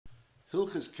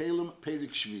Hilchis Kalim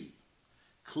Perik Shvi.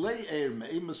 Klei Eir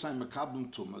Me'ei Masai Mekabel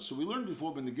Tumah. So we learned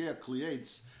before Benegea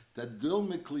Kliates that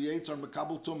Gilme Kliates are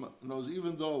Mekabel Tumah. Knows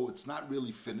even though it's not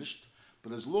really finished,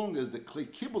 but as long as the Klei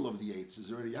Kibble of the eights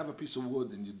is already, you have a piece of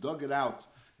wood and you dug it out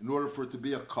in order for it to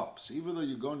be a cup. So even though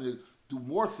you're going to do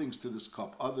more things to this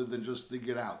cup other than just dig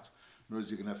it out, in other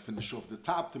words, you're going to finish off the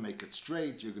top to make it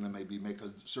straight, you're going to maybe make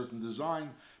a certain design,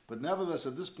 but nevertheless,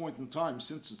 at this point in time,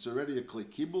 since it's already a Klei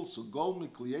Kibble, so Gol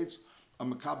Mikliates a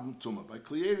Mekabel Tumah. By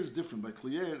Klier is different. By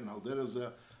Klier, and there is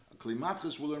a Klei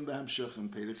Matchis we'll learn by Hamshech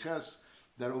and Periches,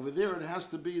 that over there it has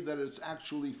to be that it's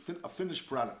actually a finished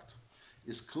product.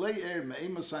 Is Klei Er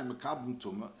Me'emasai Mekabel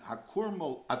Tumah,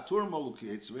 HaKurmol Aturmol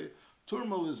Ukietzve.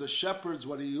 Turmol is a shepherd's,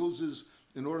 what he uses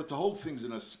in order to hold things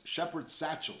in a shepherd's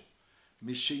satchel.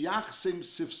 Mishayachsim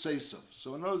Sifseisav.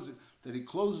 So in other words, that he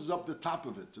closes up the top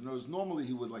of it. In other words, normally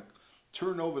he would like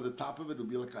turn over the top of it, it would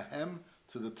be like a hem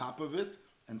to the top of it,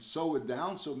 and sew it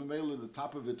down, so Memela, the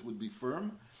top of it would be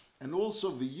firm. And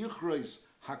also, v'yichreis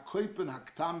hakoipen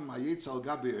haktam mayetz al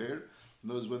gabi er.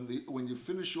 Knows when you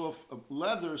finish off a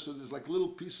leather, so there's like little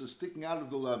pieces sticking out of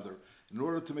the leather in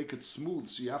order to make it smooth.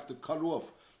 So you have to cut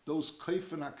off those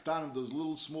koifen haktam, those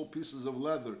little small pieces of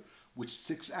leather which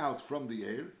sticks out from the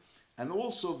air. And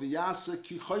also v'yase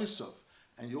kichoisov.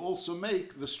 And you also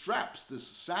make the straps. This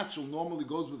satchel normally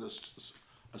goes with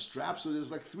a strap, so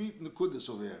there's like 3 nekudas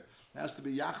over here. It has to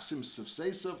be yachsim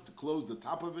sefseisav to close the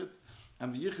top of it,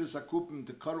 and v'yichis akupim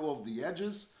to cut off the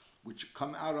edges, which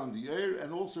come out on the air,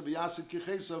 and also v'yasik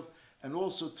kichesav, and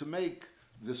also to make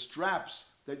the straps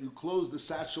that you close the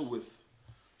satchel with.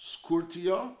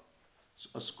 Skurtia,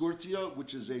 a skurtia,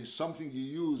 which is something you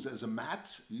use as a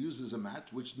mat,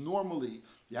 which normally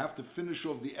you have to finish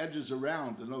off the edges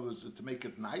around, in other words, to make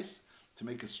it nice, to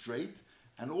make it straight.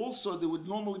 And also there would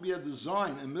normally be a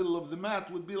design in the middle of the mat,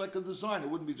 would be like a design. It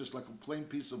wouldn't be just like a plain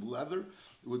piece of leather.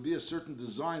 It would be a certain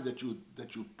design that you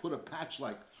put a patch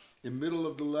like in the middle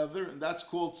of the leather, and that's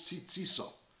called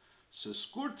tzitziso. So the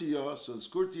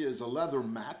skurtia is a leather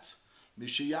mat.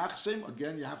 Mishiyachsem,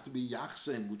 again you have to be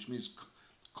yachsem, which means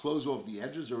close off the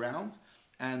edges around.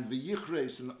 And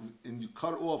v'yichres, and you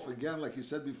cut off, again like you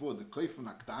said before, the koifen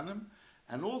aktanim.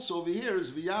 And also over here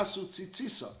is v'yasu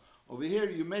tzitzisa. Over here,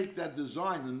 you make that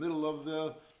design in the middle of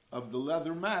the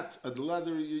leather mat. The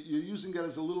leather, you're using it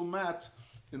as a little mat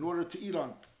in order to eat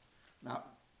on. Now,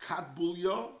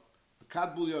 katbulyo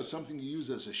is something you use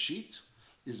as a sheet.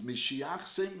 Is mishiach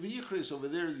same v'yichres. Over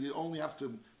there, you only have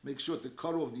to make sure to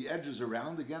cut off the edges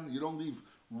around. Again, you don't leave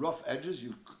rough edges.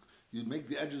 You make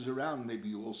the edges around. Maybe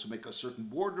you also make a certain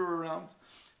border around.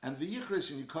 And v'yichres,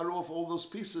 and you cut off all those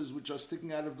pieces which are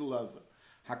sticking out of the leather.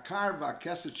 Hakar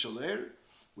v'akeset shaler,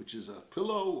 which is a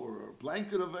pillow or a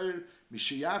blanket of air,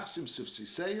 mishiyachsim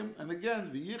sifsiseim, and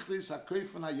again, v'yichris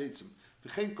hakoifen hayetzim,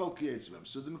 v'chein kol kiyetzvim.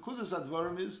 So the nekudas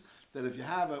advarim is that if you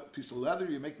have a piece of leather,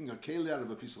 you're making a keli out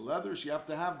of a piece of leather, so you have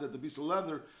to have that the piece of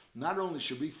leather not only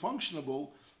should be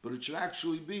functionable, but it should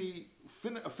actually be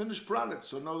a finished product.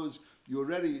 So in other words,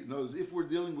 if we're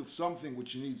dealing with something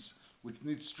which needs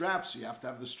straps, you have to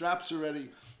have the straps already.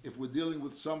 If we're dealing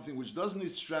with something which doesn't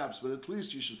need straps, but at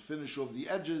least you should finish off the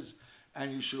edges,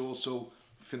 and you should also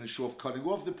finish off cutting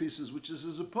off the pieces, which is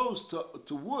as opposed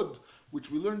to wood,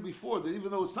 which we learned before, that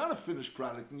even though it's not a finished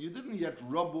product, and you didn't yet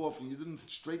rub off, and you didn't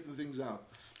straighten things out,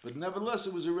 but nevertheless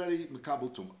it was already mekabel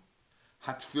tumah.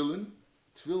 Hatfilin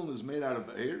is made out of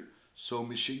air, so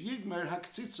mishayigmer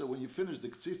haktzitza, when you finish the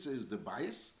ktzitza is the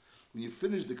bias. When you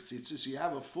finish the ktzitza, so you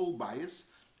have a full bias,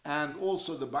 and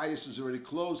also the bias is already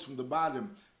closed from the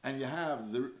bottom, and you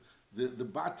have the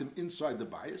bottom inside the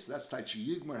bias, that's Taichi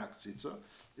Yigmar Haktzitza,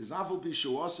 is Aval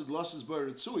Pishu Asid Losses Bar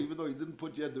Ritzu, even though he didn't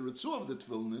put yet the Ritzu of the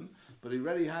Tefillin in, but he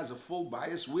already has a full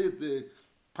bias with the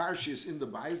Parshias in the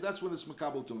bias, that's when it's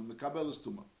Mekabel Tumah, Mekabel is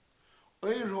Tumah.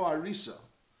 Oirho Arisa,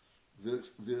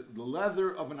 the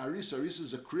leather of an Arisa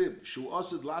is a crib, Shu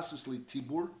Asid Lasisli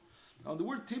Tibur. Now the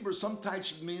word Tibur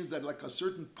sometimes means that like a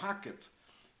certain pocket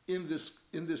in this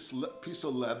piece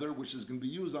of leather, which is going to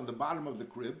be used on the bottom of the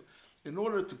crib, in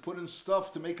order to put in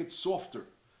stuff to make it softer,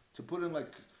 to put in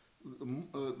like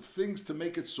things to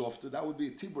make it softer. That would be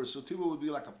a tibur. So tibur would be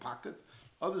like a pocket.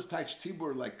 Others touch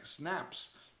tibur like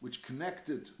snaps, which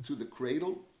connected to the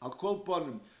cradle. I'll call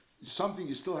upon something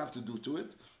you still have to do to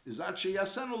it. Is that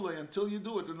sheyasenolay until you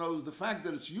do it. In other words, the fact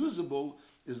that it's usable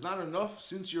is not enough,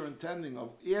 since you're intending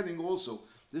of adding also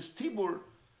this tibur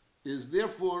is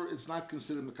therefore it's not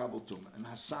considered mekabel tumah. And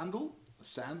a sandal,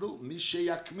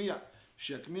 misheyakmiya.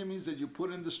 Shekmiyah means that you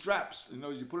put in the straps.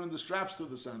 You put in the straps to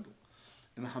the sandal.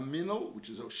 And haminol, which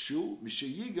is a shoe,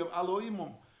 misheyigav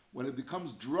aloimum, when it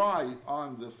becomes dry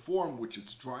on the form which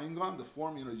it's drying on, the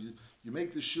form, You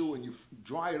make the shoe and you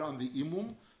dry it on the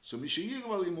imum. So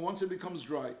mishayigmal imum, once it becomes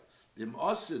dry, im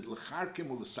asid lecharkim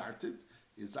ulesartit.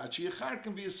 It's actually a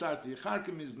charkim v'yasarti. A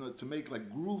charkim is to make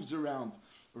like grooves around,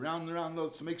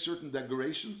 to make certain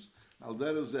decorations. Now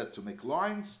that is that to make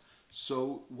lines.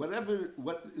 So whatever,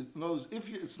 what it knows,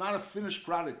 it's not a finished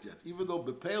product yet, even though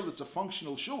bepeil it's a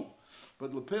functional shoe,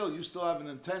 but lepeil you still have an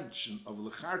intention of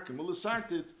lecharkim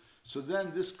ulesartit. So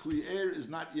then this kli air is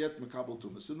not yet makabel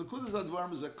tumah. So the nekudas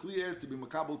advarim is a kli air to be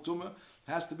makabel tumah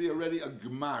has to be already a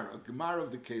gemar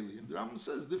of the keli. And the Rambam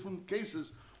says different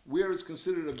cases where it's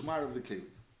considered a gemar of the keli.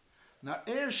 Now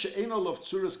air she'enol of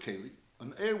tzuras keli,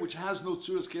 an air which has no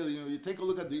tzuras keli. You take a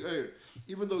look at the air,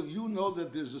 even though you know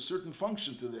that there's a certain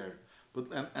function to the air, but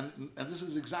and this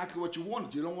is exactly what you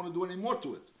wanted. You don't want to do any more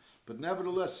to it. But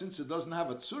nevertheless, since it doesn't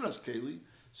have a tzuras keli,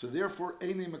 so therefore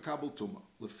eini makabel tumah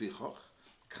lefichach.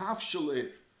 Kaf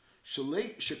shaleir,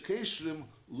 shekeshrim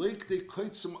leikde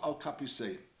koitzim al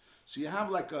kapiseim. So you have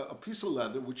like a piece of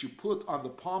leather which you put on the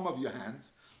palm of your hand,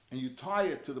 and you tie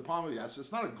it to the palm of your hand. So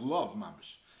it's not a glove,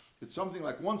 mamish. It's something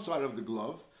like one side of the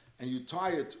glove, and you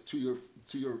tie it to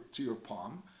your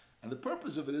palm. And the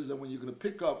purpose of it is that when you're going to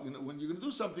pick up, when you're going to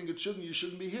do something, you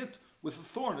shouldn't be hit with a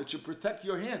thorn. It should protect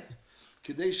your hand.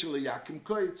 Kedei sheleyakim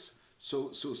koitz.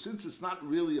 So since it's not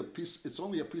really a piece, it's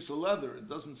only a piece of leather, it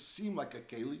doesn't seem like a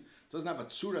keli, it doesn't have a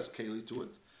tzuras keli to it.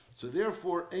 So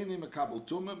therefore, eini makabel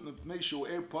tumah, mepnei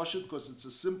air pashut, because it's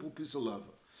a simple piece of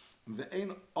leather.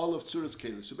 Ve'ein olav tzuras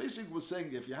keli. So basically we're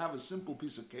saying if you have a simple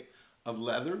piece of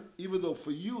leather, even though for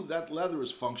you that leather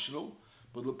is functional,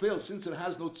 but lepel, since it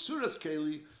has no tzuras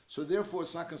keli, so therefore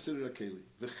it's not considered a keli.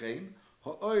 V'chein,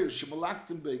 ha'oir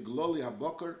shemalaktim bei gloli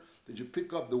habokar, did you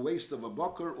pick up the waist of a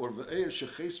bucker, or ve'er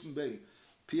shechesm bei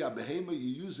pia behema, you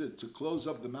use it to close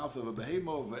up the mouth of a behema,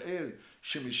 or ve'er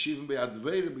shemishivim bei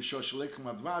adverim b'shoshalekam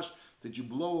advash, did you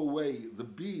blow away the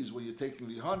bees when you're taking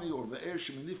the honey, or ve'er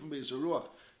sheminifim bei zeruach,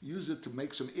 use it to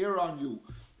make some air on you,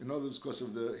 in other words, because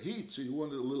of the heat, so you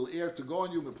wanted a little air to go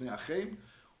on you, mipnei achem.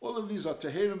 All of these are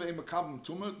teherim ve'em makabim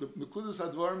tumah. The nekudas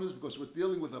advarim is because we're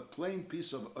dealing with a plain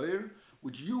piece of air,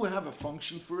 which you have a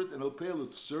function for it, and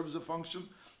it serves a function,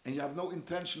 and you have no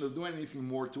intention of doing anything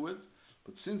more to it.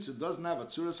 But since it doesn't have a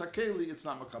tzuras hakeli, it's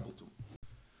not makabel tumah.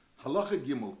 Halacha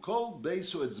gimel kol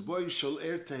beiso etzboy shel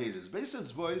er teheres. Beiso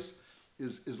etzboy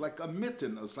is like a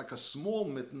mitten. It's like a small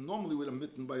mitten. Normally, with a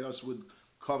mitten by us would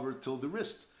cover till the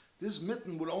wrist. This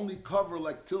mitten would only cover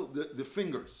like till the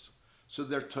fingers. So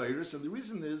they're teheres, and the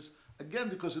reason is again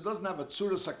because it doesn't have a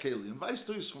tzuras hakeli. And vice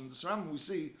versa from this Rambam we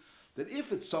see that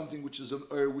if it's something which is an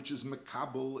which is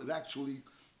makabel,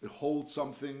 it holds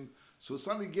something. So it's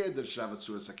not a ged that should have a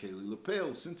tzuras hakeli.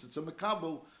 Lepel, since it's a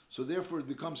makabel, so therefore it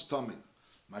becomes tummy.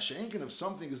 Masha'enkin, if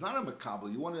something is not a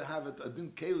makabel, you want to have it a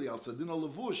din keli, also a din a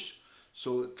levush.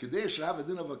 So kedei should have a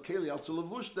din of a keli, also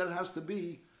levush, that has to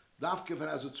be dafke if it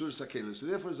has a tzuras hakeli. So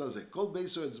therefore it's a kol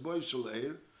beiso etzboy shel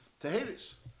er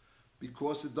teheres.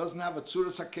 Because it doesn't have a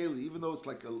tzuras hakeli, even though it's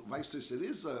like a vice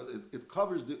versa, it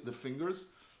covers the fingers,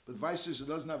 but vice versa, it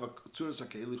doesn't have a tzuras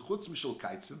hakeli. Chutz mishel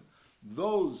kaitzim,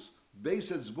 those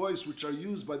beis etzbois which are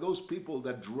used by those people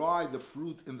that dry the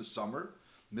fruit in the summer.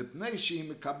 Mipnei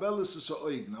shehi mekabelis is a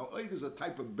oig. Now oig is a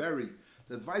type of berry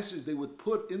that vice versa they would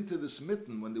put into this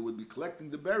mitten when they would be collecting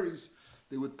the berries.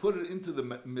 They would put it into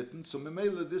the mitten. So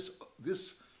memela this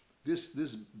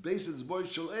beis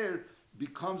etzbois shel er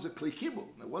becomes a klei kibul.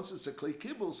 Now, once it's a klei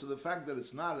kibul, so the fact that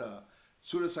it's not a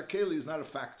tzuras hakeli is not a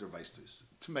factor, vice versa.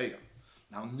 Tmeya.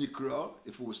 Now, nikra,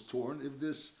 if it was torn, if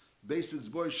this beis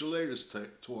etzbois shel er is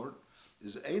torn,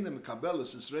 is eina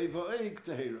mekabelis is reiva oig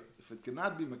tehera. If it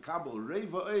cannot be mekabel,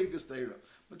 reiva oig is tehera.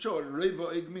 Not sure what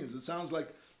reiva oig means. It sounds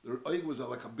like the oig was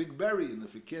like a big berry, and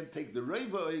if you can't take the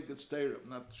reiva oig, it's tehera. I'm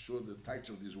not sure the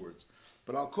title of these words.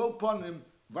 But I'll call upon him,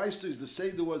 vice versa, the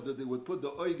seder was that they would put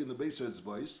the oig in the beis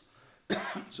etzbois.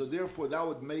 So therefore, that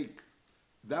would make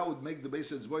the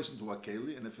beis etzbois into a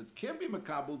keli, and if it can't be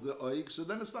makabel the oig, so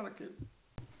then it's not a keli.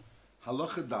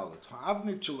 Halacha dalet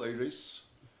ha'avnit shel oiris,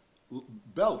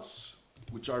 belts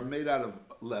which are made out of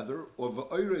leather, or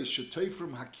va'oiris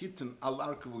shetoifrim hakitin al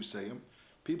arkavusayim,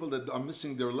 people that are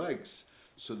missing their legs,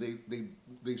 so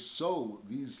they sew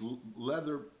these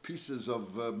leather pieces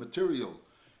of material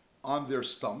on their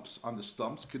stumps,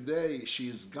 Kedei, she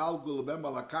is galgul bem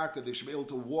ala karka, they should be able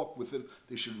to walk with it,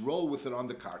 they should roll with it on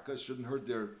the karka, it shouldn't hurt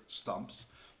their stumps,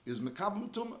 is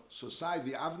mekabel tumah. So sai,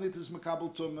 the avnit is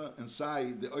mekabel tumah, and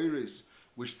sai, the oiris,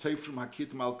 which take from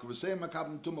hakit mal kavusei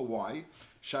mekabel tumah. Why?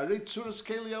 Sharei tzuras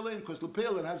keli alein, because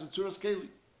lepel it has a tzuras keli.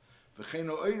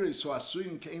 V'cheino oiris, so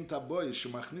asuyin kein taboy,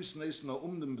 shemachnis neis no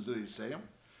b'zeriseyim.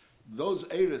 Those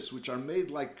oiris, which are made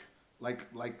like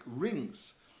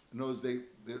rings, In other words,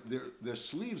 their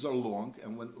sleeves are long,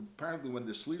 and apparently when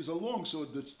their sleeves are long, so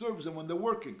it disturbs them when they're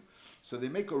working. So they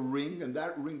make a ring, and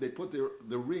that ring, they put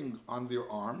the ring on their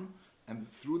arm, and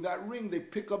through that ring they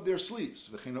pick up their sleeves.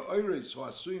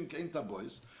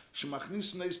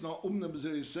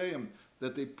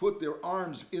 That they put their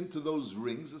arms into those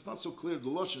rings. It's not so clear. The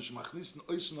lashon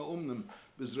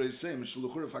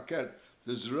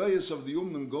the zrayas of the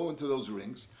umnim go into those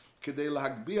rings. To pick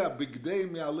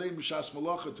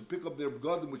up their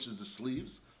begadim, which is the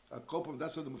sleeves. That's what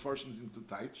the Mefarshim into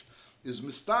Taich is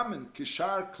mistamen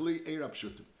kishar kli eir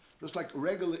apshutim. Just like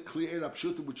regular kli eir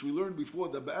apshutim, which we learned before,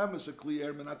 the be'emes a kli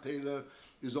eir menatera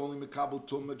is only mekabel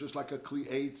tumah, just like a kli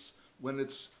eitz when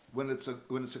it's a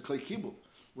kli kibul.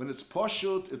 When it's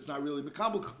poshut, it's not really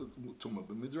mekabel tumah.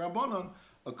 But midrabanan,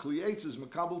 a kli eitz is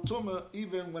mekabel tumah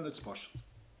even when it's poshut.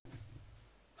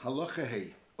 Halacha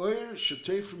hey. Oir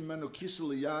shetefrim menu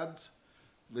kisel yad.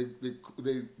 They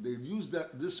use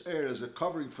this air as a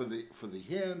covering for the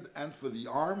hand and for the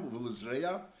arm.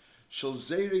 V'lizreya shel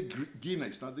zeire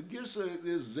gines. Now the girsa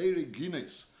is zeire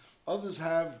gines. Others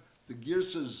have the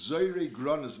girsa zeire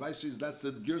gronis. That's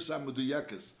the girsa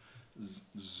meduyekes.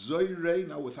 Zeire,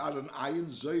 now without an ayin,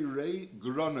 zeire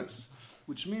gronis,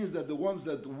 which means that the ones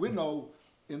that winnow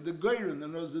in the geirin,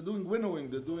 and as they're doing winnowing,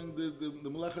 they're doing the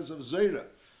melechas of zeire.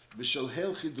 V'shel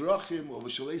hel chidrachim or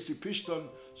v'shel esi pishton.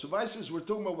 So vices we're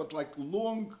talking about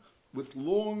with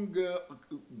long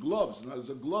gloves. Now there's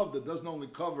a glove that doesn't only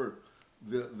cover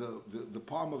the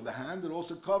palm of the hand, it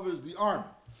also covers the arm.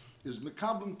 Is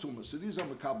mekabim tumah. So these are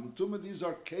mekabim tumah. These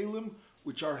are kalim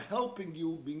which are helping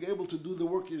you being able to do the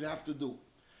work you have to do.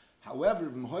 However,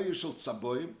 v'mhoyeshel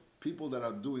tzaboyim, people that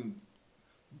are doing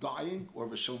dyeing, or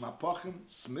v'shel napachim,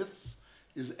 smiths,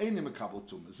 is any mekabel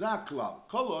tumah. Zaklal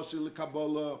kol osi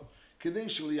lekabola kedei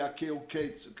sheliakeu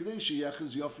kates kedei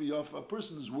sheyeches yofi yof. A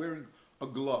person is wearing a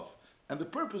glove, and the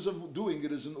purpose of doing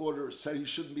it is in order say he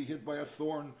shouldn't be hit by a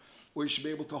thorn, or he should be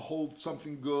able to hold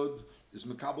something good. Is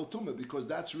mekabel tumah because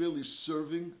that's really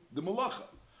serving the malacha.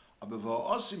 Abeva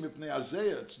osi mipnei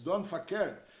azeya. It's done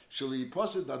fakir sheli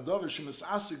poset dadover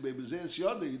shemisasik bebezeis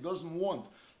yada. He doesn't want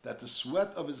that the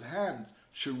sweat of his hand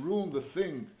should ruin the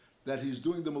thing that he's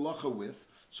doing the malacha with.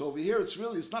 So over here, it's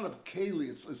not a keli.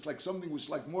 It's like something which is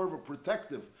like more of a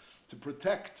protective, to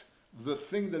protect the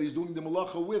thing that he's doing the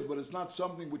malacha with, but it's not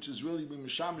something which is really being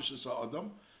mishamish as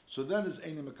adam. So then is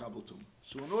eini mekabel tumah.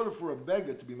 So in order for a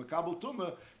beggar to be mekabel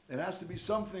tumah, it has to be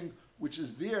something which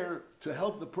is there to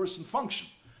help the person function.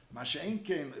 Masha'in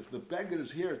kain, if the beggar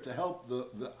is here to help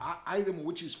the item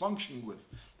which he's functioning with,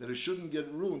 that it shouldn't get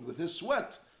ruined with his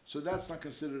sweat, so that's not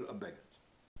considered a beggar.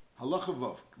 Halacha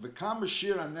vav. V'kam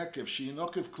shir hanekev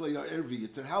she'inokev klei ha'er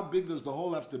v'yiter. How big does the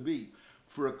hole have to be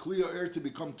for a klei ha'er to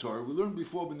become Torah? We learned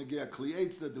before b'negei klei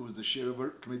eitz that there was the share of a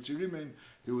kametzi rimen,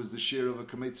 there was the share of a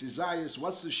kametzi zayis.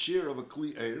 What's the share of a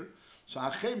klei ha'er? So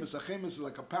achemes is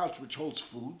like a pouch which holds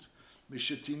food.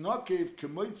 Mishetinokev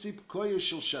kemoitzi pkoye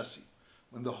shel shesi.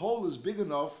 When the hole is big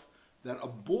enough that a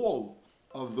ball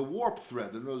of the warp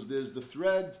thread, in other words, there's the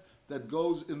thread that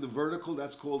goes in the vertical,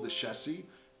 that's called the shesi.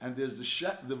 And there's the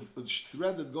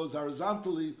thread that goes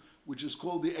horizontally, which is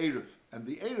called the erev. And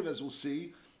the erev, as we'll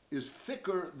see, is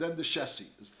thicker than the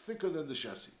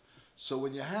shesi. So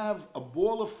when you have a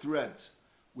ball of thread,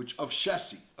 which of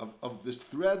shesi, of this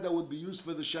thread that would be used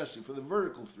for the shesi, for the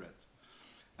vertical thread,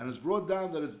 and it's brought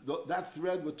down that that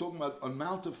thread, we're talking about an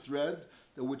amount of thread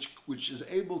that which is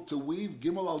able to weave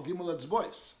gimel al gimel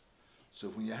etzbois. So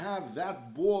when you have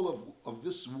that ball of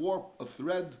this warp, a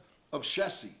thread of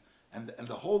shesi, and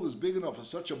the hole is big enough for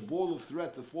such a ball of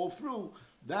thread to fall through,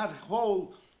 that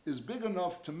hole is big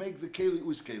enough to make the keli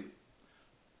uis keli.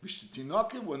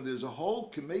 When there's a hole,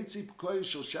 kemetzi p'koy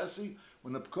shel shesi,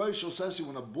 when a p'koy shel shesi,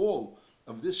 when a ball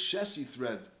of this shesi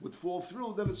thread would fall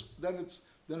through, then it's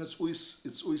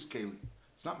uis keli.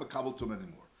 It's not mekabel tum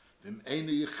anymore.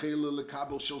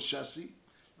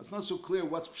 It's not so clear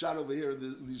what's pshat over here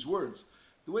in these words.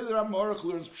 The way that Rambam Aruch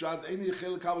learns pshat,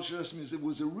 means it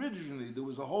was originally, there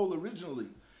was a hole originally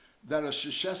that a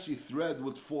sheshesi thread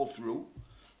would fall through.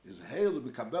 Is hail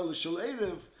mekabel shel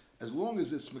erev, as long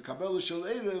as it's mekabel shel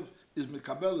erev, is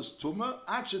mekabel tuma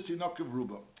achet tinokev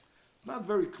ruba. It's not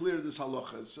very clear this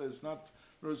halacha. It's not.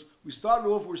 We started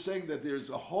off, we're saying that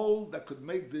there's a hole that could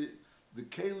make the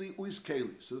keli uis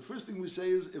keli. So the first thing we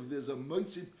say is if there's a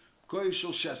moitzi koy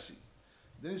shel shesi.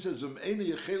 Then he says, if it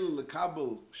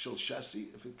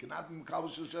cannot be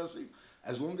Mekabel Shel Shesi,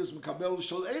 as long as Mekabel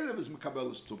Shel Erev is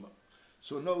Mekabel Tuma.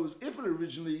 So in other words, if it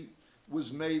originally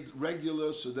was made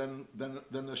regular, so then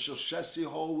the Shel Shesi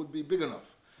hole would be big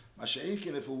enough.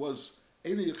 Masha'inkin, if it was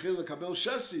Eini Yechel Mekabel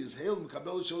Shesi, is Hail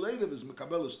Mekabel Shel Erev is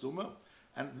Mekabel Tuma,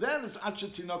 And then it's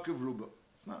Achatinok of Ruba.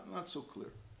 It's not so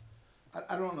clear.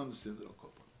 I don't understand it.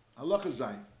 Allah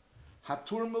Zayin.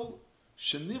 Haturmel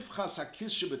shenifchas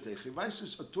hakis shebetechi.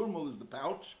 Vaisus a turmel is the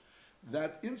pouch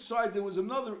that inside there was an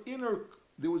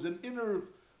inner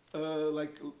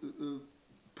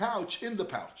pouch in the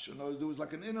pouch. You know, there was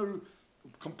like an inner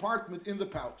compartment in the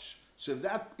pouch. So if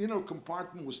that inner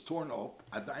compartment was torn up,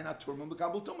 adaina turmel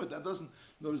mekabel tumah. That doesn't.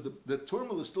 Notice the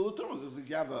turmel is still a turmel. It's like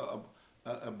you have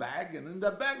a bag, and in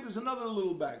that bag there's another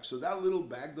little bag. So that little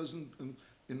bag doesn't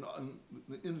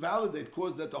invalidate,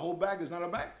 cause that the whole bag is not a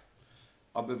bag.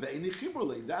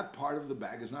 That part of the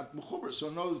bag is not mechuber. So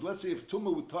notice, let's say if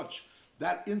tumah would touch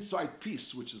that inside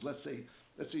piece, which is let's say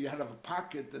you have a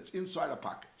pocket that's inside a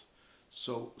pocket.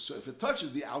 So if it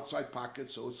touches the outside pocket,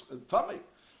 so it's tummy.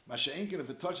 Masha'inkin, if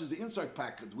it touches the inside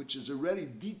pocket, which is already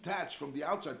detached from the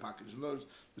outside pocket, in other words,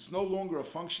 it's no longer a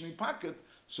functioning pocket,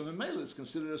 so the mele is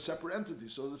considered a separate entity.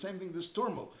 So the same thing, this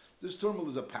turmel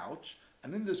is a pouch,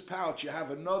 and in this pouch you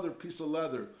have another piece of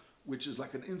leather, which is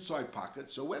like an inside pocket.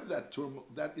 So when that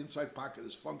inside pocket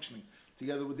is functioning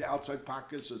together with the outside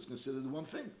pocket, so it's considered one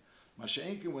thing.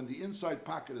 Masha'inkin, when the inside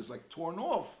pocket is like torn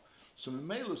off, so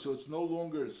memela, so it's no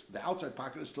longer, the outside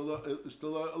pocket is still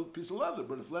a piece of leather.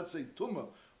 But if let's say tumah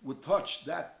would touch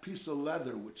that piece of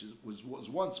leather, which was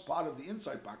once part of the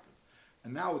inside pocket,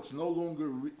 and now it's no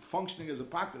longer functioning as a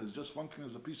pocket, it's just functioning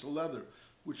as a piece of leather,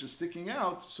 which is sticking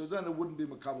out, so then it wouldn't be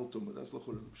makabel tumah. That's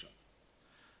l'chur l'pshat.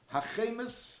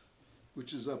 Hachemes,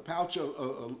 which is a pouch,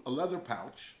 a leather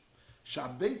pouch,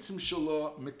 shabetzim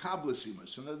shelo mekablasima.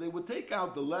 So now they would take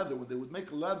out the leather, when they would make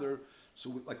a leather,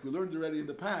 so like we learned already in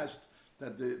the past,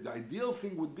 that the ideal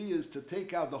thing would be is to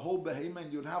take out the whole behemoth,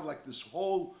 and you'd have like this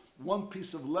whole one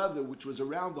piece of leather which was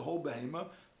around the whole behemoth,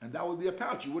 and that would be a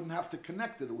pouch. You wouldn't have to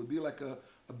connect it. It would be like a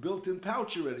built-in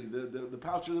pouch already, the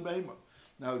pouch of the behemoth.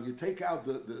 Now, if you take out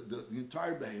the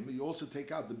entire behemoth, you also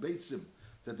take out the beitzim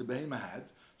that the behemoth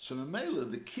had. So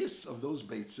Mamela, the kiss of those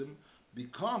beitzim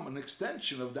become an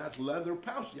extension of that leather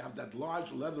pouch. You have that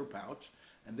large leather pouch,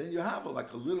 and then you have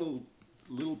like a little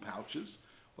pouches,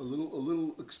 a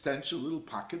little extension, little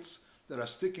pockets that are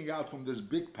sticking out from this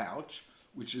big pouch,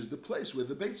 which is the place where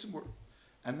the beitzim were.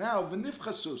 And now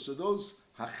v'nifchasu, so those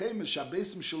hachemes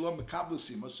shabesim shalom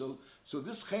mekablasima. So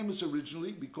this chemes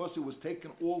originally, because it was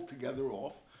taken all together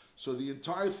off, so the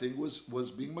entire thing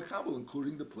was being mekabel,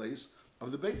 including the place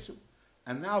of the beitzim.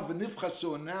 And now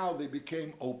v'nifchasu, and now they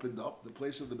became opened up. The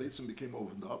place of the beitzim became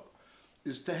opened up.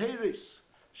 Is teheres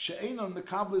she'enon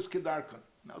mekablis kedarkan.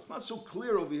 Now it's not so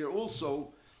clear over here.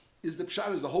 Also, is the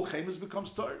pshat is the whole chemes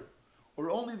becomes Torah, or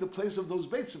only the place of those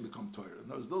beitzim become Torah?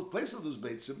 In other words, the place of those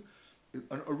beitzim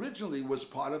originally was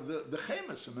part of the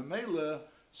chemes, and Memela,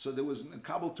 so there was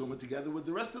Kabul Tumah together with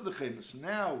the rest of the chemes.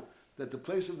 Now that the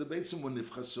place of the beitzim were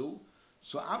nifchasu,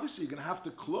 so obviously you're going to have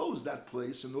to close that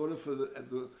place in order for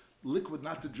the liquid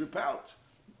not to drip out,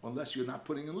 unless you're not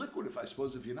putting in liquid.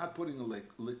 If you're not putting in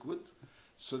liquid,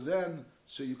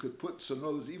 so you could put, so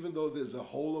notice, even though there's a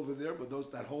hole over there, but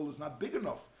that hole is not big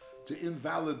enough to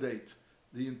invalidate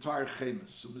the entire chemes.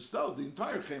 So still, the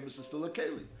entire chemes is still a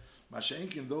keli.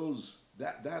 Mashenkin,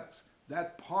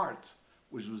 that part,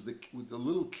 which was with the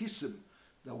little kisim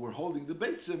that were holding the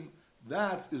beitzim,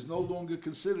 that is no longer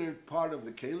considered part of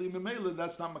the keli memela.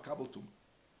 That's not makabel tumah.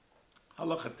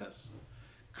 Halacha tes.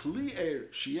 Kli air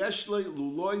sheyeshle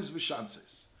lulois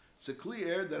v'shanses. It's a kli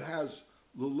air that has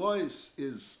lulois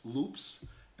is loops,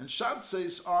 and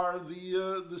shanses are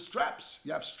the straps.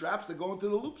 You have straps that go into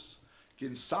the loops.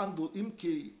 Kin sandal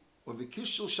imki or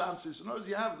vikishel shanses. In other words,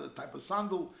 you have the type of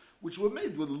sandal which were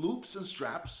made with loops and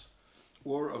straps,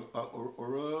 or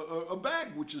a bag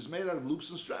which is made out of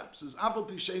loops and straps. It's aval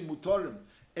pishay mutarim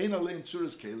ein alein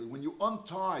tzuras keli. When you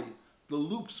untie the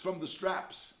loops from the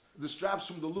straps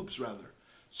from the loops rather,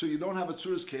 so you don't have a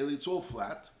tzuras keli, it's all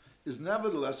flat. Is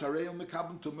nevertheless harayim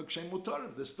mekabel tumah kshem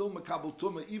mutarim. They're still mekabel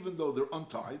tumah even though they're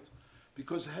untied,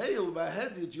 because heil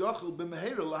v'ahedit yochel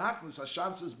b'meheira lahachnis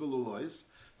hashanses belulois.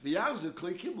 So in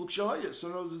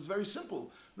other words, it's very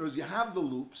simple. In other words, you have the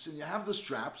loops and you have the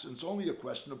straps, and it's only a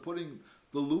question of putting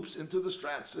the loops into the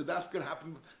straps. So that's going to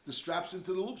happen, the straps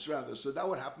into the loops rather. So that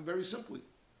would happen very simply.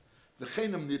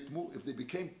 V'chenem nitmu, if they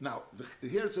became, now,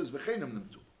 here it says v'chenem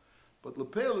nimtu. But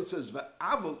lepel it says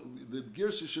v'aval, the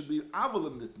girsa should be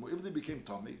avalim nitmu, if they became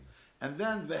tummy. And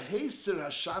then v'heser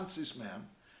hashansis mem,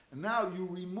 and now you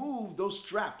remove those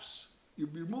straps. You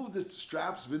remove the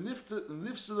straps,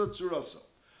 v'nifsela tzurasa.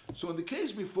 So in the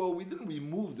case before, we didn't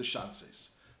remove the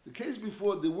shanses. The case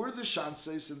before, there were the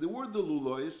shanses and there were the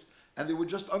lulois, and they were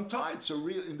just untied. So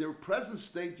in their present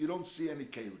state, you don't see any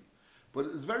keli. But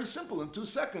it's very simple. In 2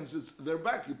 seconds, they're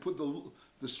back. You put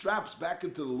the straps back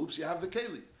into the loops, you have the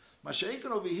keli.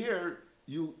 Masha'inkan over here,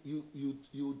 you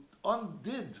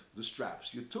undid the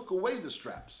straps. You took away the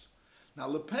straps. Now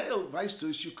lepel, vice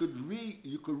versa, you could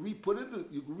reinsert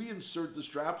the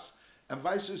straps, and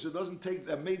vice versa, it doesn't take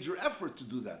a major effort to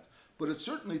do that. But it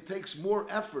certainly takes more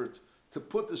effort to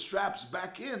put the straps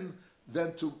back in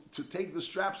than to take the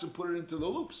straps and put it into the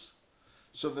loops.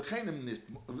 So v'chenim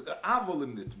nitmu,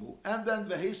 avolim nitmu, and then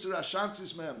v'heser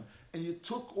ashantzis mehem, and you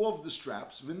took off the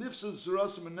straps, v'nifsad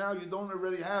zurasim, and now you don't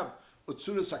already have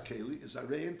utzuras hakeli, is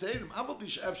arei and teirim, aval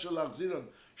b'sh'ef shalachziran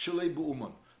shalei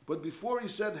bu'uman. But before he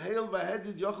said, Hail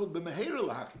v'hedid yochel b'meheir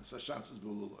l'hachnis ashantzis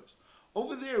b'ululois.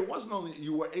 Over there, it wasn't only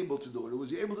you were able to do it, it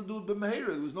was you able to do it b'meheir.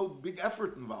 There was no big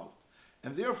effort involved.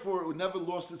 And therefore, it would never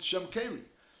lost its shem keli.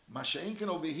 Masha'inkin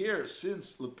over here,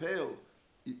 since lepel,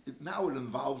 now it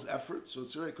involves effort, so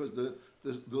it's right because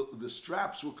the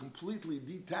straps were completely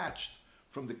detached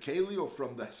from the keli or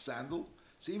from the sandal.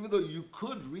 So even though you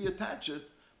could reattach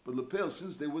it, but lepel,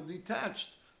 since they were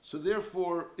detached, so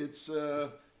therefore it's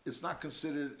not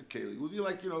considered a keli. It would be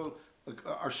like, like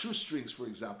our shoestrings, for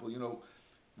example.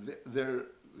 They're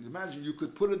imagine you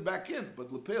could put it back in,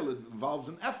 but lepel, it involves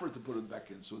an effort to put it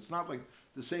back in. So it's not like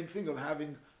the same thing of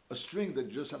having a string that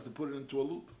you just have to put it into a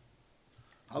loop.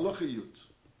 Halacha yud.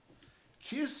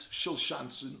 Kiss shel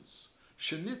shansons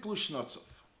shenitlu shnotzov.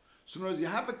 So in other words, you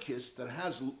have a kiss that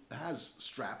has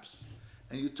straps,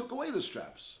 and you took away the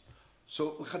straps.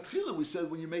 So l'chatchila we said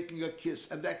when you're making a kiss,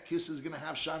 and that kiss is going to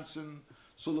have shanson,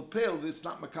 so lepel, it's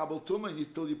not makabel tuma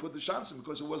until you put the shanson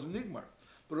because it wasn't nigmar.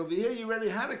 But over here you already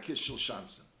had a kiss shel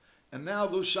shanson, and now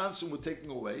those shanson were taken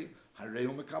away.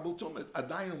 Harehu makabel tuma,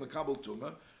 adayinu makabel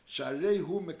tuma,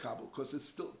 sharehu makabel, because it's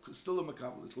still a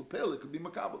makabel. It's lepel, it could be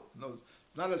makabel. No, it's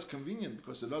not as convenient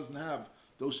because it doesn't have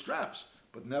those straps,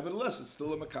 but nevertheless it's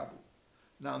still a makabel.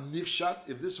 Now nifshat,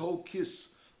 if this whole kiss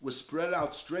was spread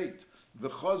out straight, the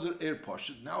chazer er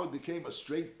poshet, now it became a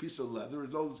straight piece of leather.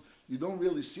 You don't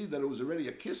really see that it was already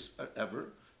a kiss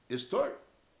ever, is tor.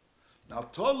 Now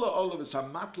tola olav is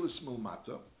hamatlis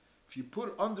mulmata. If you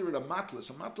put under it a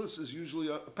matlis is usually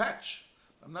a patch.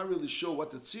 I'm not really sure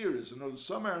what the tzir is.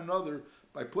 Somehow or another,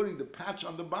 by putting the patch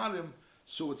on the bottom,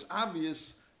 so it's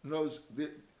obvious,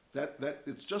 that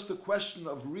it's just a question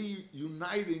of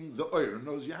reuniting the oir.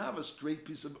 You have a straight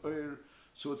piece of oir,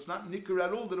 so it's not nicker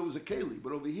at all that it was a keli.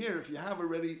 But over here, if you have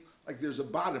already, like there's a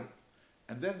bottom,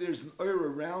 and then there's an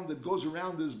oir around that goes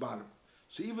around this bottom.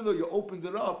 So even though you opened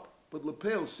it up, but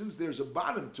lepel, since there's a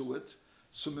bottom to it,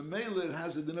 so memela it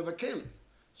has a din of a keli.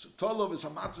 So tolov is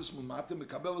hamatis mumata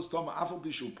mekabelos toma afal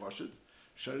bishul poshet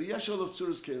sharia shel of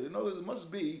tzuras keli. It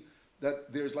must be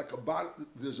that there's like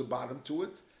there's a bottom to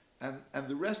it, and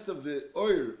the rest of the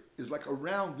oir is like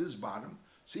around this bottom.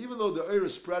 So even though the oir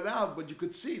is spread out, but you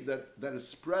could see that it's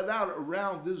spread out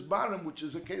around this bottom, which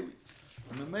is a keli.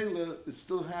 And memela it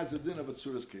still has a din of a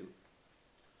tzuras keli.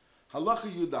 Halacha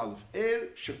Yud Aleph,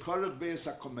 shekarach beis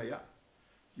hakomeya.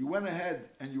 You went ahead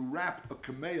and you wrapped a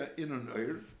kameya in an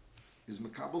oir, is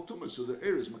makabel tuma. So the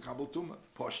oir is makabel tuma.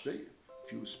 Poshte,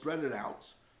 if you spread it out,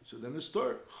 so then it's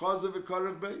tor. Chazav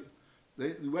v'karach bei.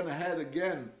 You went ahead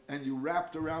again and you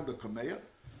wrapped around the kameya,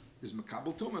 is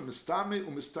makabel tuma. Mistame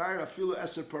u'mistayr afilu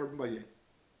eser parvim bayeh.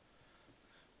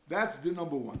 That's the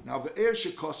number one. Now the air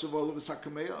shekosav olav is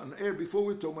hakameya. An air, before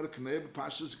we talk about a kameya, but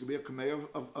pashas it could be a kameya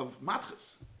of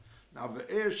matches. Now the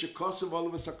air shekosav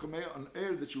olav is hakameya, an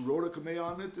air that you wrote a kameya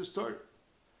on it is tor.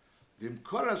 The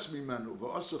imkoras mimenu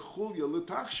v'asa chulya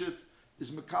l'tachshit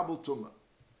is makabel tuma.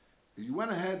 You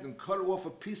went ahead and cut off a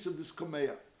piece of this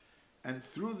kameya, and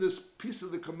through this piece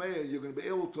of the kameya, you're going to be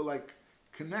able to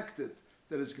connect it,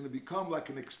 that it's going to become like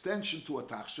an extension to a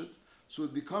tachshit, so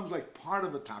it becomes like part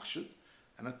of a tachshit,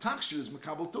 and a tachshit is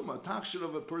makabel tuma. A tachshit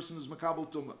of a person is makabel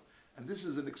tuma, and this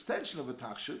is an extension of a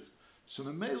tachshit. So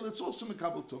memela, it's also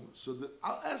makabel tuma. So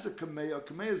as a kameya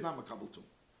is not makabel tuma.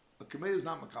 A kameya is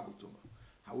not makabel tuma.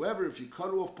 However, if you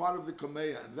cut off part of the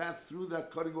kameya, and through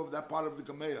that cutting off that part of the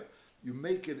kameya, you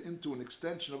make it into an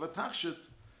extension of a tachshit,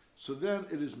 so then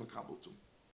it is makabel tuma.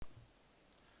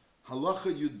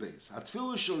 Halacha Yud Beis.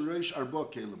 Hatfilah shel reish arba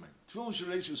kelim. Tefillin shel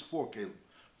reish is 4 kelim.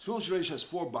 Tefillin shel reish has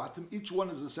 4 bottom. Each one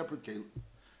is a separate kelim,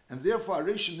 and therefore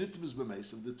reish nitbis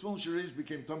b'meisav. The tefillin shel reish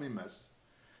became tummy mess.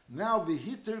 Now the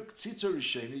hitter tzitzer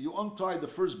risheni, you untie the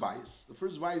first bias. The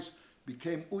first bias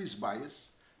became uis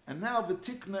bias, and now the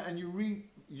tikna, and you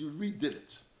redid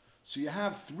it. So you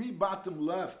have 3 bottom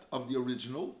left of the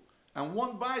original, and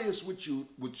 1 bias which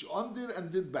undid and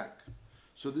did back.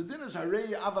 So the din is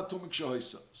harei avatomik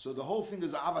shahoisa. So the whole thing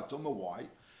is avatoma. Why?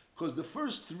 Because the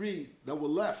first 3 that were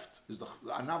left is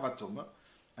an avatoma,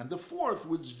 and the 4th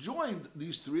which joined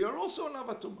these 3 are also an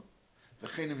avatoma.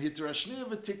 V'chenim hitter ashniya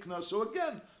v'tikna. So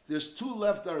again, there's two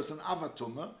left there as an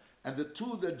avatuma, and the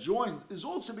two that joined is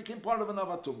also became part of an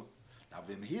avatuma. Now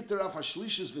v'im hitter af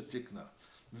hashlishis v'tikna,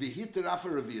 v'hitter af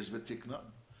revius v'tikna.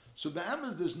 So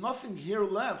be'emes, there's nothing here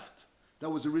left that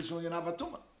was originally an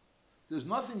avatuma. There's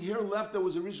nothing here left that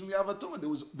was originally avatuma.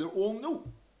 They're all new.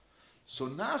 So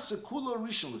nasa kula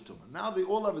rishon l'tuma. Now they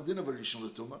all have a din of a rishon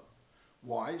l'tuma.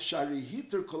 Why? Shari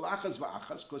hiter kol achas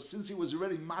v'achas. Because since he was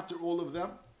already matter all of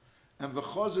them, and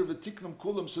v'chazer v'tiknam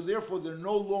kulam, so therefore they're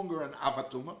no longer an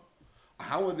avatuma.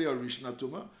 How are they a rishon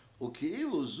l'tuma?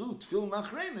 U'ki'ilu zu tfil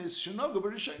nachrenis shenoga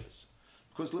b'rishenis.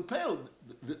 Because lepel,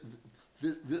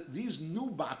 these new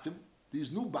bottom,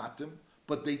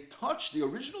 but they touch the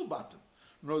original bottom.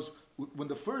 In other words, when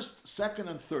the first, second,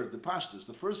 and third, the pashtas,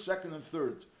 the first, second, and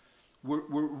third were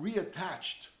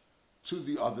reattached to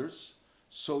the others,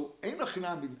 so at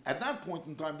that point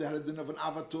in time they had a din of an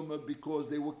avatuma because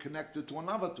they were connected to an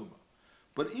avatuma.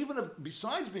 But even if,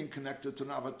 besides being connected to an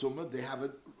avatuma, they have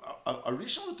a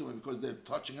rishon l'tuma because they're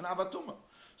touching an avatuma.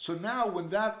 So now when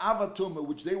that avatuma,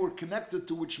 which they were connected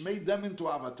to, which made them into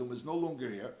avatuma, is no longer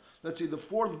here, let's say the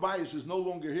fourth bias is no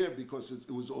longer here because it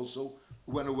was also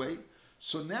went away.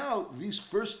 So now these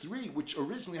first three, which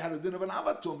originally had a din of an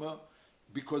avatuma,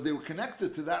 because they were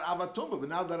connected to that avatuma, but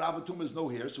now that avatuma is no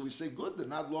here, so we say good, they're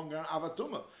not longer an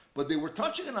avatuma. But they were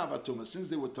touching an avatuma. Since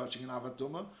they were touching an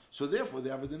avatuma, so therefore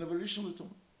they have a din of a rishon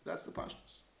l'tuma. That's the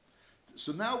pashtus.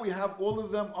 So now we have all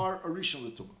of them are a rishon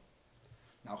l'tuma.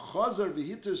 Now chazar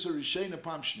v'hitter sarishein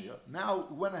pam shniya. Now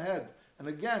went ahead and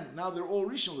again. Now they're all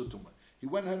rishon l'tuma. He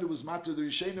went ahead and was matter the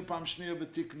rishein pam shniya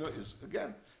v'tikna is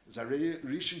again is a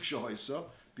rishon kshahoisa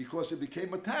because it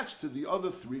became attached to the other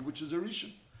three, which is a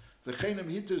rishon. V'cheinem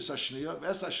hitter sashniya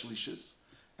v'es ashlishis,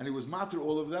 and he was matter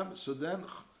all of them. So they're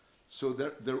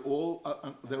all a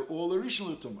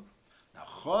rishon l'tuma. Now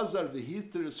chazar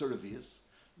v'hitter saravias.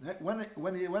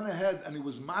 When he went ahead and he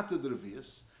was matter the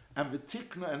revius. And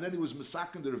v'tikna, and then he was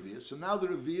misakin the revius. So now the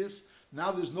revius,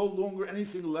 now there's no longer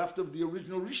anything left of the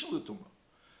original rishon l'tuma.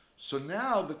 So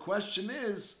now the question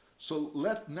is, so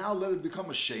let it become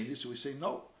a sheni. So we say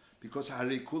no, because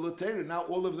harei kula teira. Now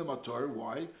all of them are Torah.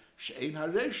 Why? She'ein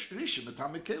haresh rishon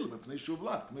b'tamei kelim b'pnei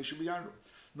shuvlat k'mei shuvayarnu.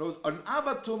 Knows an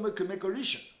avatuma can make a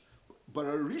rishon, but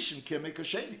a rishon can make a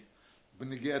sheni.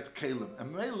 B'neget kelim.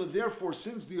 And mele, therefore,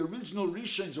 since the original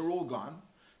rishons are all gone.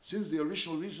 Since the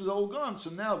original regions are all gone, so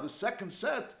now the second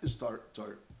set is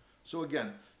Torah. So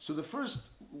again, so the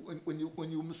first, when you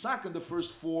masakin the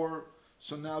first four,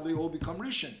 so now they all become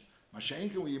rishon.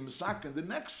 Masha'inkin, when you masakin the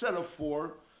next set of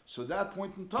four, so that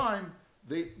point in time,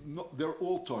 they're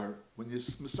all Torah. When you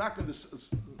masakin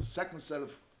the second set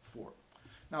of four.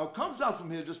 Now it comes out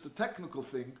from here just a technical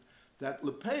thing, that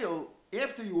lepeil,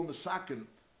 after you were masakin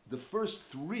the first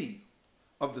three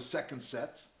of the second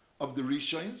set of the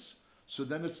rishons, so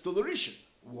then it's still a rishon.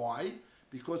 Why?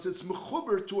 Because it's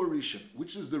mechuber to a rishon.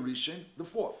 Which is the rishon? The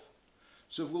fourth.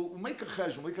 So if we'll make a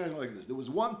cheshbon, like this. There was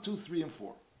 1, 2, 3, and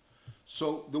 4.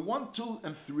 So the 1, 2,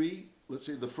 and 3, let's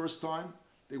say the first time,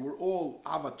 they were all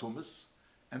avatumas,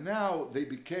 and now they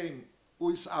became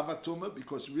uis avatuma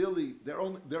because really they're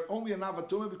only an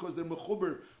avatuma because they're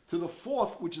mechuber to the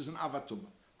fourth, which is an avatuma.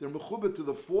 They're mechuber to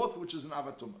the fourth, which is an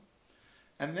avatuma.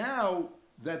 And now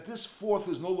that this fourth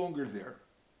is no longer there,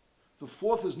 the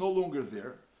fourth is no longer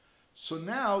there. So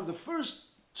now the first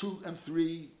 2 and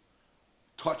 3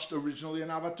 touched originally an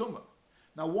avatuma.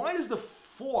 Now why is the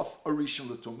fourth a rishon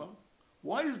l'tuma?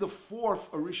 Why is the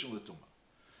fourth a rishon l'tuma?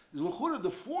 The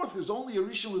fourth is only a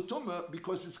rishon l'tuma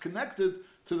because it's connected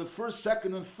to the first,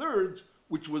 second, and third,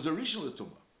 which was a rishon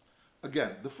l'tuma.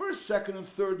 Again, the first, second, and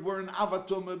third were an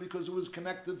avatuma because it was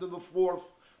connected to the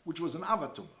fourth, which was an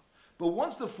avatuma. But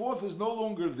once the fourth is no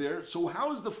longer there, so how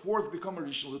has the fourth become a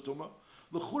rishon l'tuma?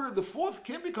 The fourth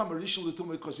can't become a rishon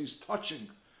l'tuma because he's touching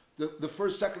the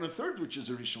first, second, and third, which is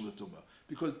a rishon l'tuma.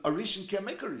 Because a rishon can't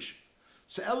make a rishon.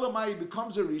 So Elamai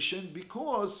becomes a rishon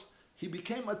because he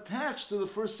became attached to the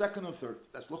first, second, and third.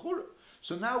 That's l'chura.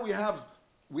 So now we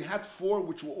had 4,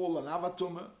 which were all an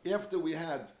avatuma. After we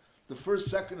had the first,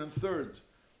 second, and third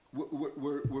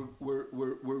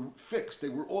were fixed. They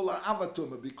were all an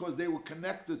avatuma because they were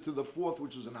connected to the fourth,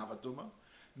 which was an avatuma.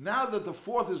 Now that the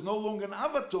fourth is no longer an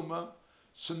avatuma,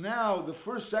 so now the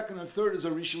first, second, and third is a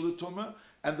rishon l'tuma,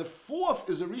 and the fourth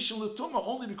is a rishon l'tuma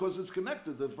only because it's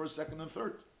connected to the first, second, and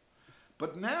third.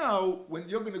 But now, when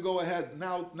you're going to go ahead,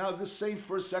 now this same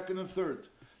first, second, and third,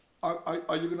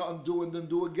 are you going to undo and then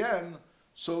do again?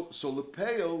 So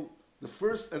lepeil, the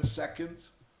first and second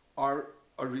are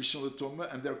a rishon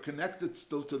l'tuma, and they're connected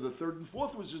still to the third and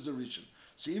fourth, which is a rishon.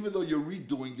 So even though you're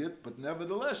redoing it, but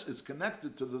nevertheless, it's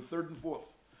connected to the third and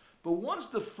fourth. But once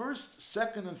the first,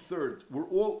 second, and third were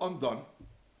all undone,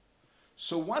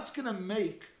 so what's going to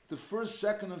make the first,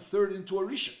 second, and third into a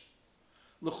rishon?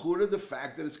 L'chura, the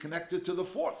fact that it's connected to the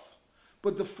fourth.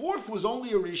 But the fourth was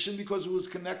only a rishon because it was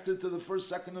connected to the first,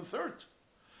 second, and third.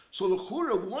 So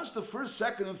l'chura, once the first,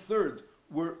 second, and third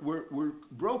were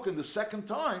broken the second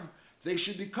time, they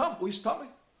should become uistami.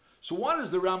 So what does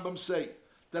the Rambam say?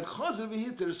 That chazer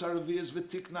v'hitir saraviyas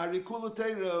v'tiknari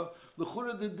kulatera.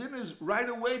 L'chura, the din is right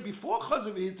away before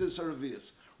chazer v'hitir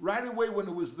saraviyas. Right away when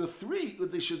it was the three,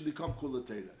 they should become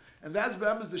kulatera. And that's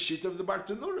the shita of the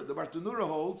Bartanura. The Bartanura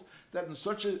holds that in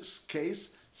such a case,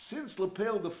 since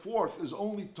Lepel the fourth is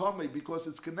only Tomei because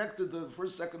it's connected to the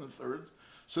first, second, and third,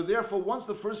 so therefore once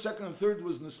the first, second, and third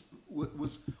was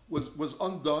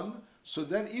undone, so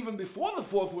then even before the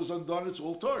fourth was undone, it's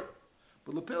all Torah.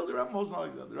 But Lepel, the Rambam holds not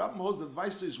like that. The Rambam holds that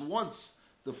Vaisa is once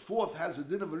the fourth has a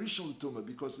din of Arishon L'tumah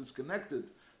because it's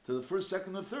connected to the first,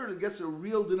 second, and third, it gets a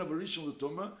real din of Arishon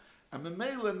L'tumah. And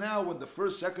Memela now, when the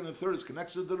first, second, and third is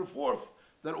connected to the fourth,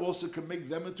 that also can make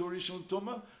them into Rishon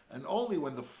Tumah, and only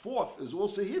when the fourth is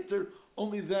also hitter,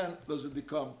 only then does it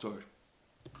become Torah.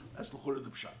 That's l'chura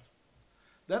the pshat.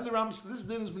 Then the Rambam, this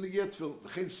din is b'negiyah tefillin,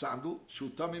 v'chein sandal,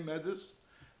 shutami medes,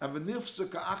 and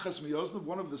v'nifsa ka'achas miyoznev,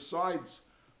 one of the sides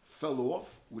fell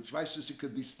off, which Vaishusi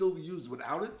could be still used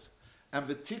without it, and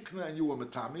v'tikna and you were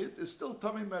matami it, is still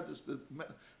tami medes.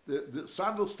 The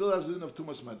sandal still has the din of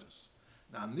tumas medes.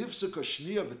 Now, nifsaka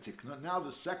shniya v'tikna, now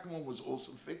the second one was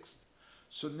also fixed.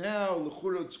 So now,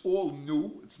 l'chura, it's all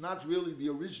new. It's not really the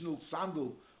original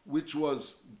sandal, which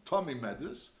was Tommy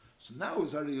Medes. So now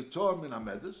it's Ariyotor min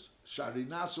HaMedes. Shari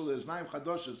Nasul, there's Naim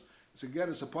Chadoshes. It's again,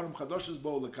 it's upon Chadoshes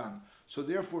Bo'olakan. So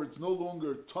therefore, it's no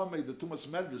longer Tommy, the Tumas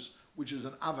Medes, which is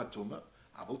an Avatuma.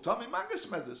 Aval Tommy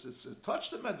Magas Medes. It's a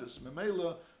touch the Medes.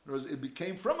 Memela, it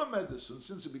became from a Medes. And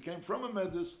since it became from a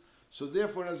Medes, so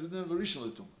therefore, it has a din of original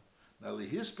Tumah. Now,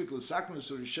 lihispik l'saknas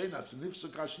urishenat nifsuk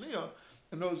hashniya,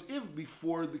 and knows if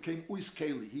before it became uis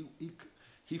keli,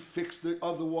 he fixed the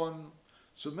other one.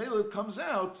 So Mela it comes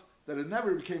out that it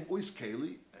never became uis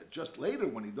keli. Just later,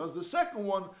 when he does the second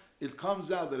one, it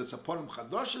comes out that it's upon him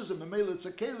chadoshes, and Mela it's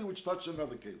a keli which touched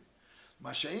another keli.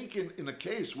 Masha'inkin, in a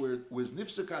case where it was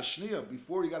nifsuk hashniya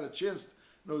before he got a chance,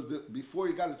 before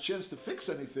he got a chance to fix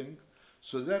anything,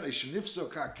 so then a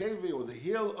shenifsuk ha'kevi, or the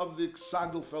heel of the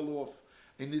sandal fell off.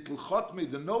 In itl chotmi,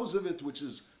 the nose of it, which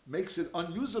makes it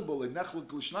unusable, in nechel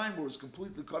klishnaim, where it's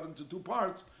completely cut into two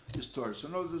parts, is Torah. So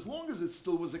notice, as long as it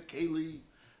still was a keli,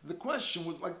 the question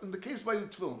was, like in the case by the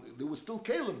tefillin, there was still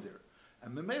kelim there.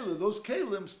 And memela, those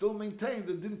kelim still maintain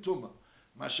the din tumah.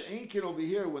 Masha'inkin over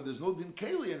here, when there's no din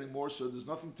keli anymore, so there's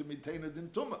nothing to maintain a din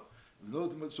tumah.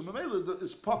 So memela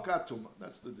is pokat tumah.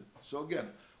 That's the din. So again,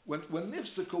 when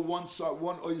nifsaka one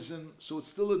oizen, so it's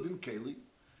still a din keli.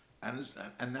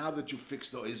 And now that you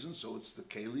fixed the oizen, so it's the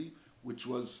keli, which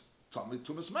was Tommy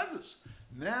Tumas Medes.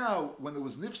 Now, when it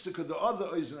was nifsika the other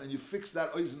oizen, and you fixed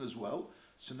that oizen as well,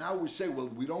 so now we say, well,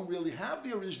 we don't really have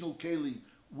the original keli,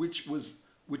 which was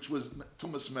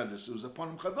Tumas Medes. It was upon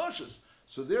him chadoshes.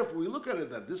 So therefore, we look at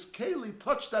it that this keli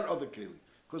touched that other keli,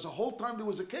 because the whole time there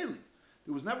was a keli.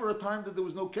 There was never a time that there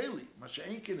was no keli.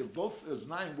 Masha'inkin, if both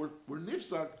nine were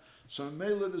nifsak, so in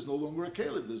Mela there's no longer a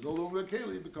keli. If there's no longer a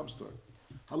keli, it becomes Torah.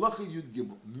 Halacha Yud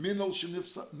Gimel, Minol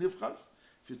Shenifchas,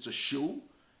 if it's a shoe,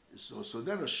 so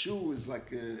then a shoe is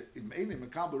like in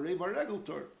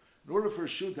order for a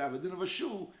shoe to have a din of a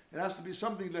shoe, it has to be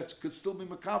something that could still be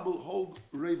makabel, hold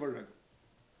reiva regel.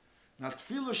 Now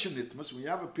tefillah shenitmas, when you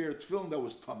have a pair of tefillin that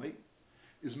was tummy,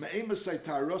 is me'emes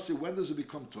saytarosi, when does it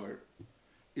become Torah?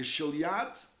 Is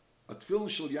shalyad, a tefillin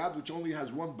shalyad, which only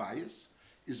has one bias,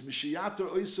 is mishiyater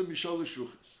oisa misholish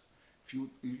ruchas. If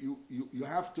you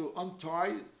have to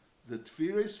untie the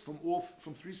tfiris from all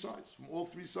three sides, from all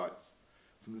three sides.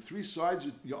 From the three sides,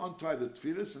 you untie the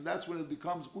tfiris, and that's when it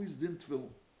becomes uiz din tefillin.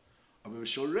 But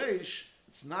shoreish,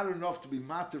 it's not enough to be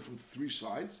matter from three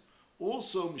sides.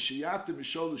 Also, mishiyate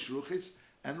misholish ruchis,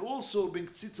 and also being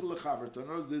tzitzel lechaver. In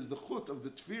other words, there's the chut of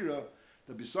the tfira,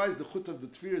 that besides the chut of the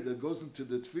tfira that goes into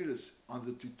the tfiris on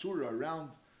the titura around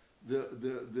the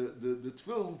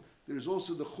tefillin, there's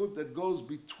also the chut that goes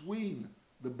between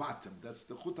the bottom. That's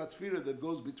the chut hatfira that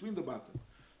goes between the bottom.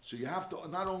 So you have to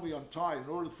not only untie, in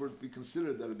order for it to be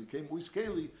considered that it became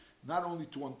uiskeli, not only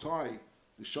to untie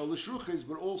the shalish ruches,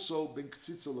 but also ben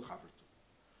ktsitza lechaverto.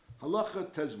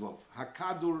 Halacha tezvov,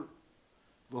 hakadur,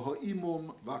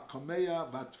 v'ho'imum,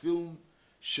 v'akameya, v'atfilm,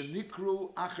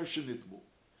 shenikru, acher shenitmu.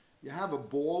 You have a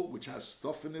ball which has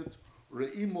stuff in it.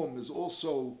 Re'imum is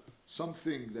also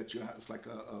something that you have, it's like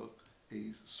a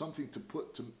something to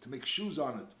put, to make shoes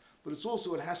on it, but it's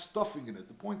also, it has stuffing in it.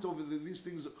 The point over there, these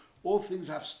things, all things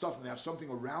have stuffing. They have something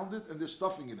around it and there's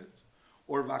stuffing in it.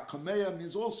 Or vakameya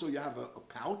means also you have a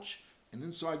pouch, and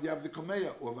inside you have the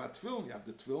kameya. Or vatfilm, you have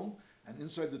the tfilm, and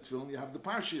inside the tfilm you have the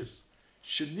parshias.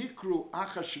 Shenikru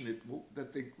acha shenitmu,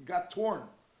 that they got torn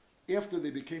after they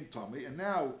became tummy, and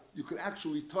now you could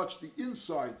actually touch the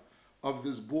inside of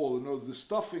this ball. In other words, the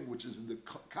stuffing which is in the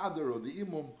kader or the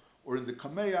imum, or in the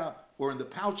kameya, or in the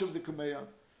pouch of the kameya.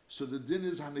 So the din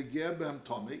is hanegeh behem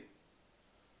tummy.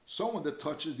 Someone that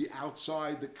touches the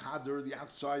outside, the kader, the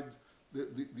outside,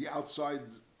 the outside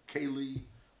keli,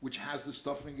 which has the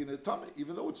stuffing in it, tummy,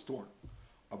 even though it's torn.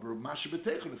 If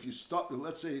you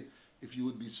let's say, if you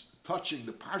would be touching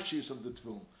the parshias of the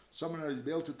tefillin, someone would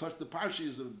be able to touch the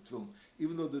parshias of the tefillin,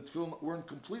 even though the tefillin weren't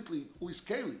completely uis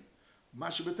keli.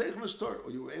 Masha b'teichen is torn,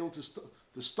 or you were able to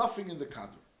the stuffing in the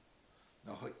kader.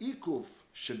 Now ha'ikuf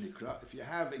shenikra, if you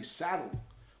have a saddle,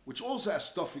 which also has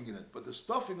stuffing in it, but the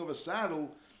stuffing of a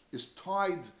saddle is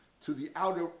tied to the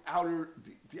outer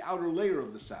layer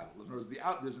of the saddle. In other words,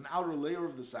 there's an outer layer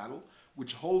of the saddle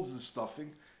which holds the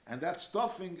stuffing, and that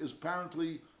stuffing is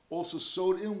apparently also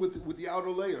sewed in with the outer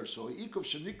layer. So ikov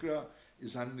shenikra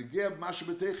is hanegeh masha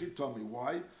b'teichi tomi.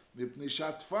 Why?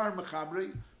 Tfar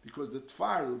mechabre, because the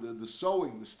tfar, the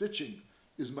sewing, the stitching,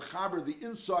 is mechaber the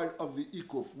inside of the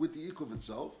ikuf with the ikuf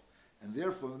itself, and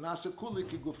therefore nasa kuli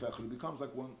ki gufechel, it becomes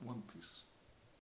like one piece.